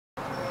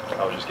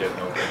was getting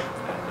open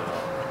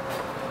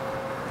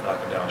and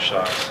knocking down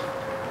shots,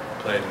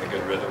 playing in a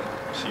good rhythm.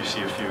 So you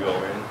see a few go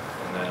in,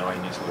 and then all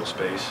you need is a little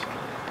space.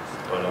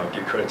 But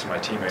give credit to my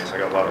teammates. I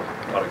got a lot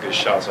of good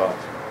shots off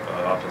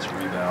offensive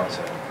rebounds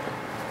and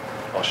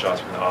all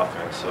shots from the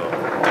offense. So it's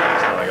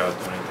not like I was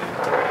doing anything.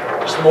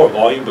 Just more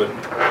volume, but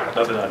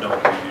nothing I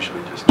don't do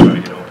usually. Just try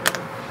to get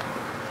open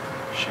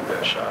and shoot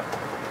that shot.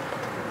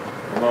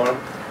 Ramona?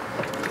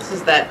 This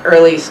is that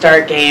early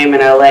start game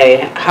in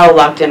LA. How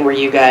locked in were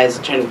you guys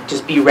trying to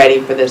just be ready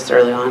for this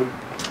early on?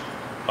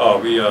 Oh,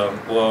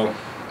 well,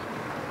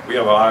 we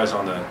have our eyes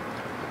on the,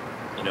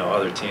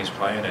 other teams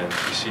playing, and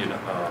we see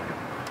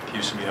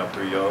Houston being up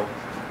 3-0,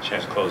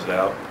 chance to close it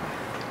out.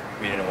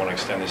 We didn't want to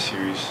extend this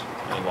series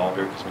any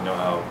longer because we know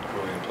how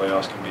early the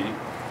playoffs can be.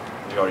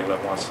 We already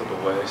let one slip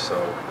away, so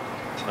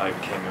tonight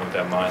we came in with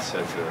that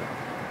mindset to,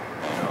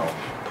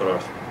 put our,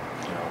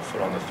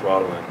 foot on the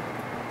throttle and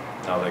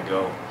not let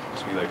go.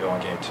 Because we let go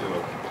in game 2.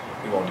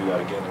 We won't do that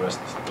again the rest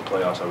of the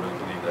playoffs. I really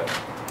believe that.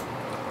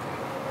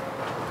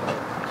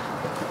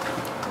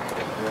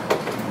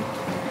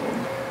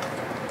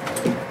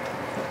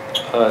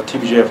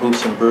 TBJF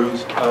Hoops and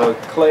Brews.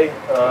 Klay,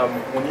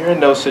 when you're in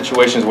those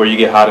situations where you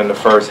get hot in the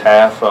first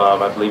half,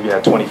 I believe you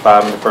had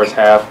 25 in the first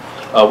half,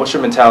 what's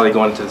your mentality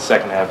going into the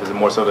second half? Is it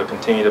more so to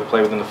continue to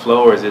play within the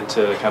flow, or is it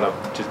to kind of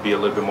just be a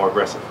little bit more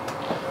aggressive?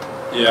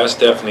 Yeah, it's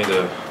definitely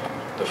the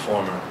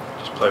former.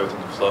 Just play within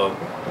the flow.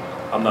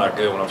 I'm not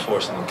good when I'm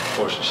forcing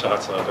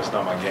shots up. That's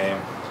not my game.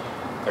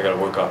 I got to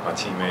work off my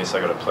teammates. I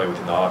got to play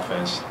within the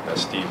offense that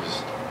Steve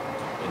has,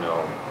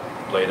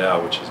 laid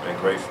out, which has been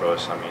great for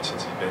us. I mean,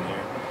 since he's been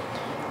here.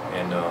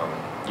 And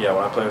yeah,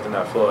 when I play within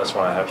that flow, that's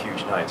when I have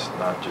huge nights.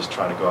 Not just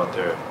trying to go out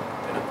there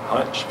and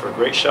hunt for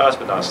great shots,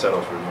 but not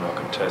settle for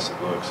contested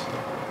looks.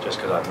 Just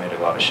because I've made a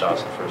lot of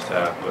shots in the first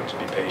half, but to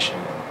be patient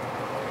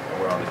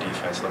and we're on the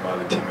defense, let my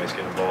other teammates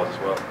get involved as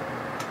well.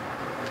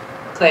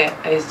 Klay,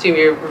 I assume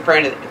you're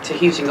referring to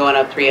Houston going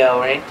up 3-0,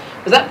 right?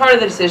 Was that part of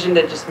the decision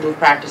to just move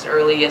practice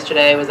early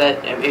yesterday? Was that,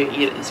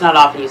 it's not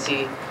often you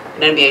see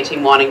an NBA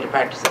team wanting to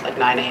practice at like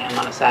 9 a.m.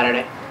 on a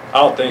Saturday. I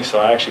don't think so.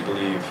 I actually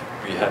believe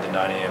we had the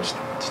 9 a.m.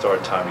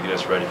 start time to get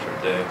us ready for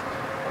the day.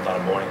 I'm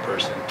not a morning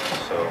person,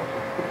 so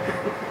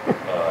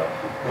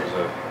it was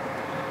a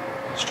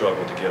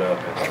struggle to get up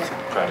and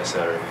practice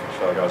Saturday. I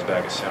felt like I was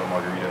back at Santa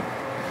Margarita.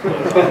 But,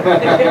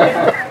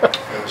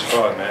 it was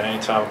fun, man.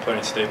 Anytime I play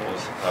in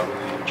Staples, I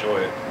really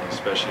enjoy it. And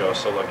especially I was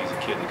so lucky as a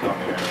kid to come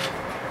here and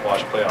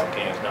watch playoff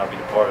games, now be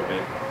a part of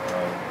it.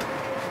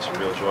 It's a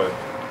real joy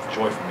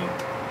for me.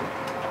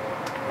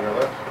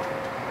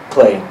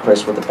 Klay,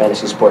 Chris with the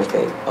Fantasy Sports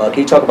Game. Can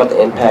you talk about the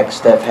impact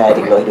Steph had?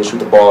 He didn't shoot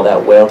the ball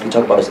that well. Can you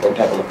talk about his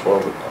impact on the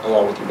floor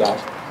along with you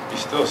guys? He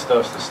still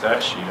stuffs the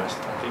stat sheet. I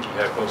think he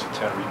had close to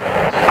 10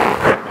 rebounds.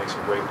 Makes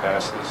some great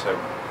passes, had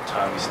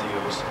timely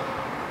steals.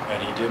 And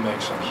he did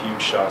make some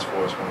huge shots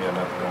for us when we had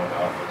nothing going to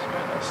offense,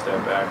 man. That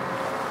step back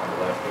on the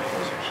left wing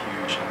was a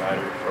huge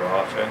igniter for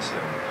our offense.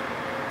 And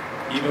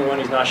even when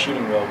he's not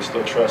shooting well, we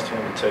still trust him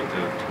to take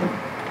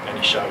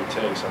any shot he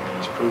takes. I mean,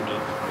 he's proved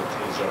it with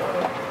his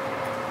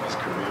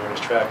career and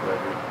his track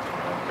record.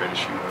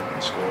 Greatest shooter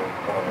and scorer,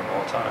 one of them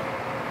all time.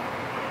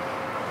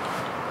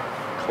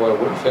 Klay,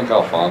 what do you think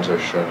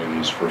Alfonso's shown you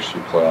these first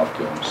few playoff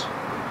games?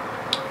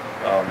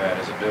 Oh man,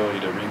 his ability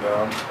to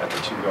rebound at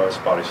the 2-guard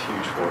spot is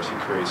huge for us. He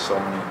creates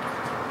so many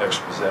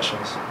extra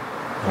possessions.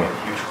 He had a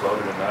huge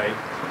floater tonight,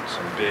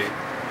 some big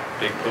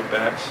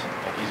putbacks,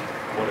 and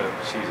what a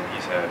season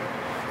he's had.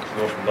 To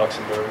go from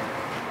Luxembourg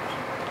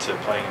to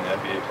playing in the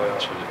NBA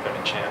playoffs for the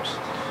defending champs,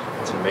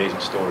 it's an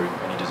amazing story,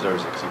 and he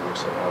deserves it because he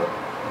works so hard.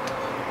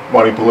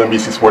 Monty Poole,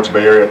 NBC Sports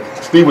Bay Area.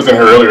 Steve was in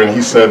here earlier, and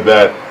he said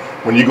that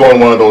when you go on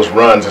one of those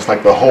runs, it's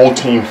like the whole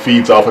team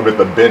feeds off of it.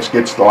 The bench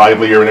gets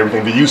livelier and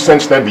everything. Do you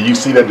sense that? Do you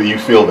see that? Do you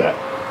feel that?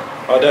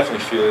 I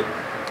definitely feel it.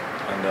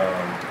 And,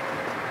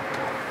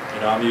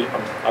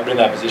 I've been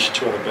in that position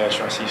too on the bench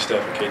when I see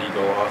Steph and KD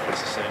go off.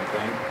 It's the same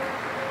thing.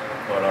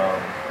 But,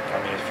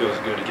 it feels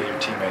good to get your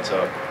teammates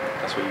up.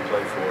 That's what you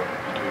play for.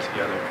 You do it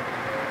together.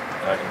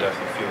 And I can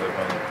definitely feel it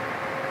when,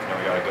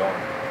 we got it going.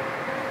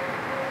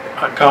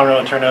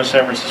 Colin Turno,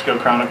 San Francisco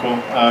Chronicle.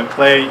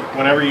 Klay,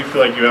 whenever you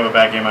feel like you have a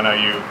bad game, I know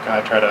you kind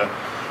of try to,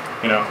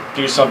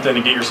 do something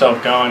to get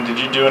yourself going. Did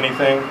you do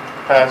anything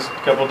past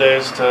couple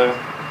days to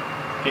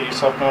get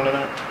yourself going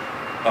tonight?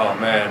 Oh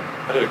man,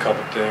 I did a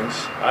couple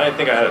things. I didn't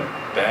think I had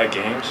bad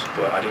games,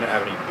 but I didn't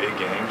have any big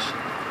games.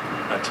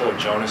 I told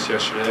Jonas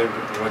yesterday,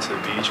 we went to the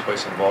beach, played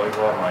some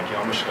volleyball. I'm like,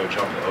 I'm just gonna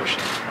jump in the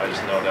ocean. I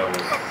just know that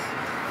would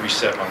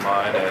reset my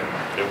mind, and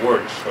it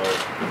worked. So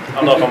I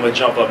don't know if I'm gonna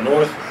jump up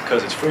north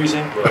because it's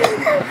freezing, but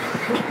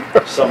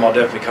something I'll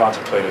definitely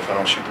contemplate if I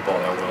don't shoot the ball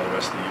that well the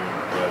rest of the year.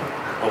 But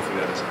hopefully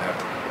that doesn't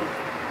happen.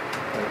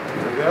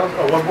 Anything else?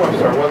 Oh, one more.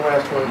 Sorry, one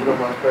last one. You don't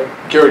mind, Craig?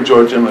 Gary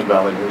George, Inland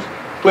Valley News.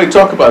 Klay,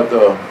 talk about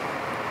the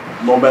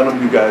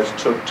momentum you guys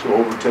took to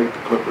overtake the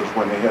Clippers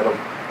when they had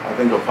I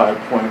think a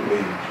 5-point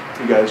lead.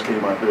 You guys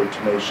came out very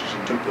tenacious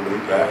and took the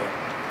lead back.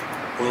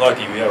 We're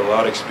lucky. We have a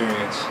lot of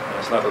experience. And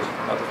it's not the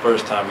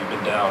first time we've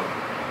been down.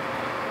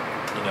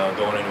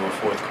 Going into a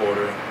fourth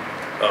quarter,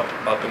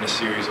 up in the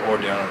series or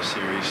down in the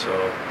series. So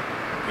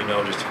we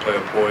know just to play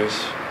with poise,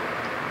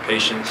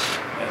 patience,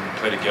 and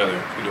play together.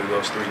 If we do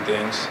those three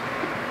things,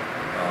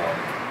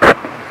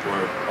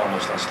 we're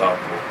almost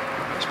unstoppable,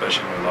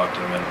 especially when we're locked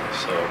in mentally.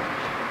 So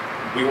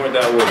we weren't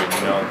that worried,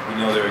 you know. We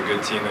know they're a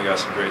good team. They got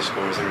some great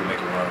scores. They would make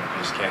a run.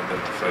 You just can't let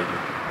it deflate you.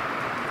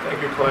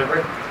 Thank you, Klay.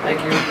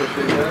 Thank you.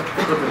 Appreciate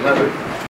that.